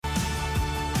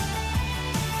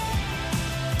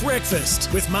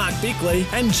Breakfast with Mark Bickley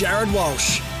and Jared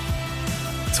Walsh.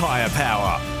 Tyre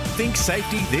Power. Think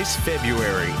safety this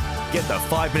February. Get the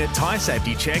 5-minute tyre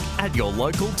safety check at your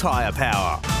local Tyre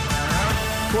Power.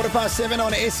 7:15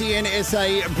 on SEN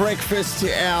SA Breakfast.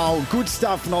 Our Good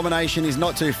Stuff nomination is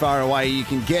not too far away. You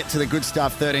can get to the Good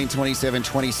Stuff 13 27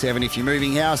 27 if you're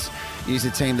moving house. Use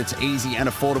a team that's easy and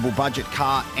affordable budget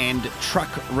car and truck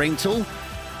rental.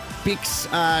 Bicks,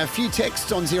 a few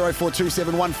texts on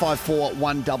 0427 154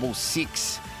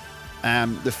 166.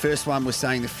 The first one was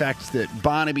saying the fact that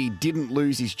Barnaby didn't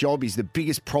lose his job is the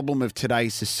biggest problem of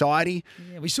today's society.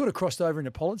 Yeah, we sort of crossed over into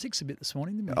politics a bit this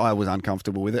morning, didn't we? I was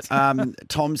uncomfortable with it.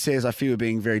 Tom says, I feel we're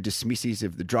being very dismissive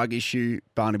of the drug issue.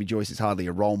 Barnaby Joyce is hardly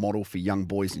a role model for young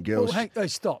boys and girls. Oh, hey,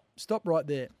 stop. Stop right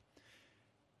there.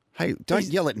 Hey, don't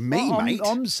yell at me, mate.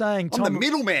 I'm saying I'm the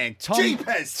middleman.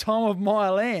 Jeepers. Tom of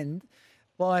Mile End,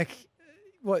 like,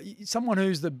 what, someone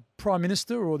who's the Prime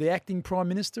Minister or the acting Prime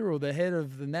Minister or the head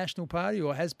of the National Party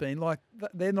or has been, like,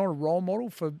 they're not a role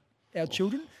model for our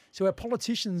children. So our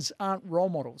politicians aren't role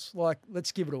models. Like,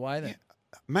 let's give it away then.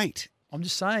 Yeah, mate. I'm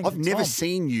just saying. I've never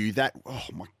seen you that. Oh,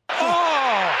 my.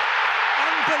 Oh,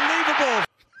 unbelievable.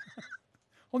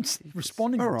 I'm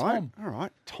responding to Tom. All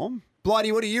right, Tom.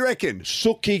 Blighty, what do you reckon?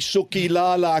 Suki,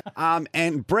 la.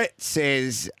 And Brett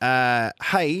says,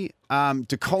 hey,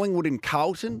 do Collingwood and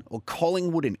Carlton or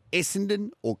Collingwood and Essendon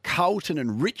or Carlton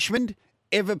and Richmond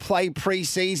ever play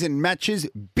pre-season matches?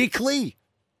 Bickley?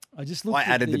 I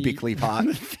added the Bickley part.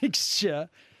 The fixture.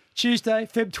 Tuesday,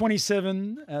 Feb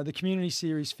 27, the Community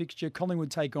Series fixture. Collingwood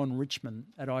take on Richmond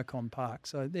at Icon Park.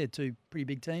 So they're two pretty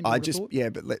big teams. I just want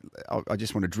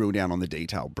to drill down on the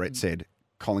detail. Brett said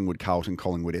Collingwood, Carlton,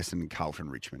 Collingwood, Essendon,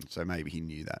 Carlton, Richmond. So maybe he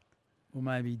knew that. Well,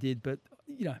 maybe he did. But,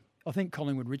 I think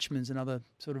Collingwood, Richmond's another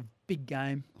sort of big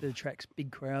game that attracts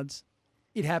big crowds.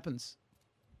 It happens.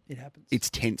 It's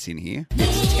tense in here.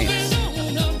 It's tense.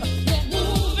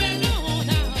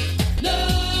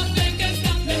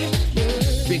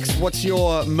 Bicks, what's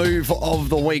your move of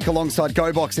the week alongside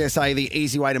GoBox SA, the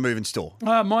easy way to move and store?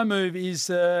 My move is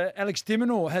Alex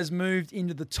Diminor has moved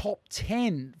into the top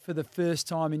 10 for the first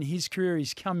time in his career.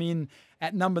 He's come in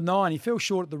at number 9. He fell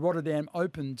short at the Rotterdam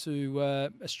Open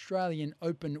to Australian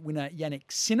Open winner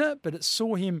Yannick Sinner, but it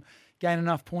saw him gain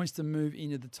enough points to move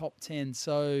into the top 10.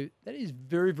 So that is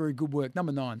very, very good work.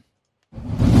 Number 9.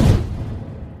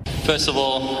 First of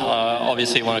all,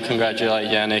 obviously want to congratulate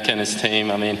Yannick and his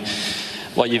team. I mean,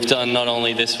 what you've done not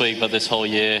only this week but this whole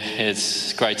year,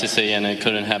 it's great to see, and it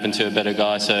couldn't happen to a better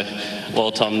guy. So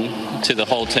well done to the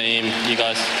whole team. You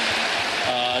guys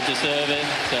deserve it.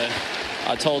 So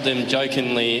I told him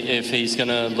jokingly if he's going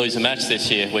to lose a match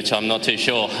this year, which I'm not too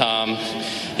sure.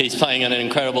 He's playing at an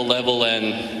incredible level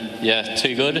and, yeah,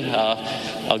 too good.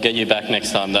 I'll get you back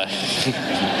next time, though.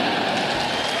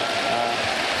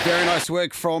 Very nice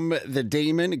work from the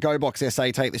Demon. GoBox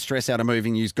SA, take the stress out of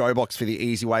moving. Use GoBox for the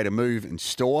easy way to move and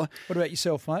store. What about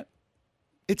yourself, mate?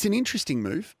 It's an interesting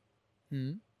move.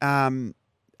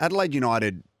 Adelaide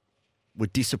United were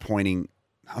disappointing.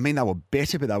 I mean, they were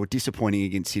better, but they were disappointing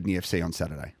against Sydney FC on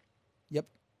Saturday. Yep.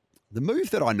 The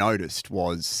move that I noticed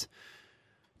was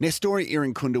Nestori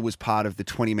Irankunda was part of the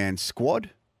 20-man squad,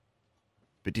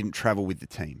 but didn't travel with the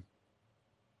team.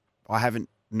 I haven't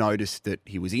noticed that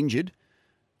he was injured.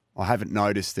 I haven't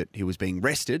noticed that he was being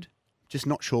rested. Just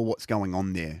not sure what's going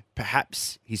on there.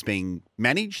 Perhaps he's being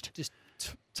managed. Just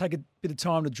take a bit of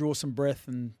time to draw some breath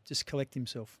and just collect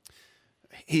himself.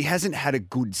 He hasn't had a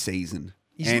good season.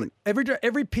 And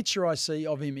every picture I see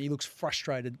of him, he looks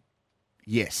frustrated.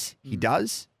 Yes, he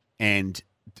does. And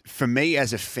for me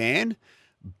as a fan,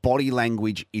 body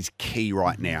language is key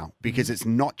right now because it's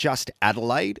not just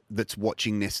Adelaide that's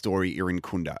watching Nestori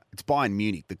Irankunda. It's Bayern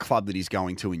Munich, the club that he's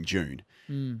going to in June.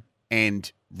 And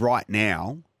right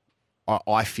now,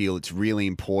 I feel it's really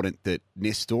important that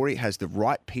Nestori has the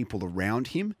right people around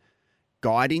him,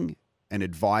 guiding and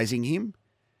advising him,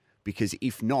 because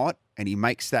if not, and he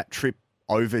makes that trip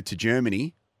over to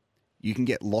Germany, you can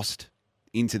get lost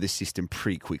into the system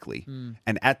pretty quickly.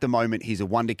 And at the moment, he's a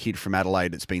wonder kid from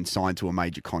Adelaide that's been signed to a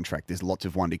major contract. There's lots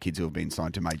of wonder kids who have been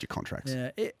signed to major contracts.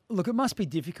 Yeah. It must be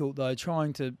difficult, though,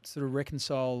 trying to sort of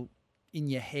reconcile in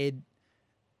your head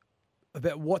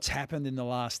about what's happened in the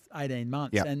last 18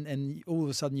 months. Yep. And all of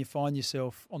a sudden you find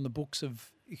yourself on the books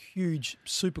of a huge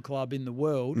super club in the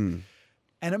world. And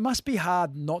it must be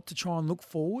hard not to try and look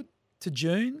forward to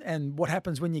June and what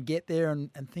happens when you get there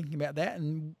and thinking about that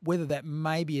and whether that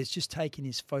maybe is just taking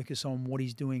his focus on what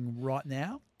he's doing right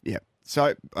now. Yeah.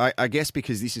 So I guess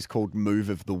because this is called Move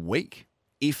of the Week,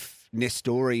 if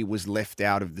Nestori was left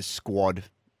out of the squad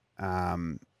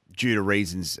due to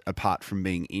reasons apart from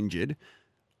being injured,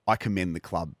 I commend the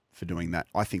club for doing that.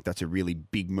 I think that's a really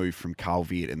big move from Carl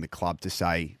Viet and the club to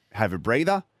say, have a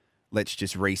breather. Let's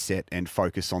just reset and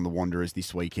focus on the Wanderers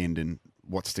this weekend and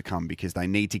what's to come, because they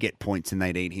need to get points and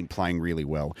they need him playing really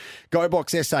well.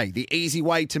 GoBox SA, the easy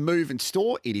way to move and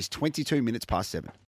store. It is 22 minutes past 7.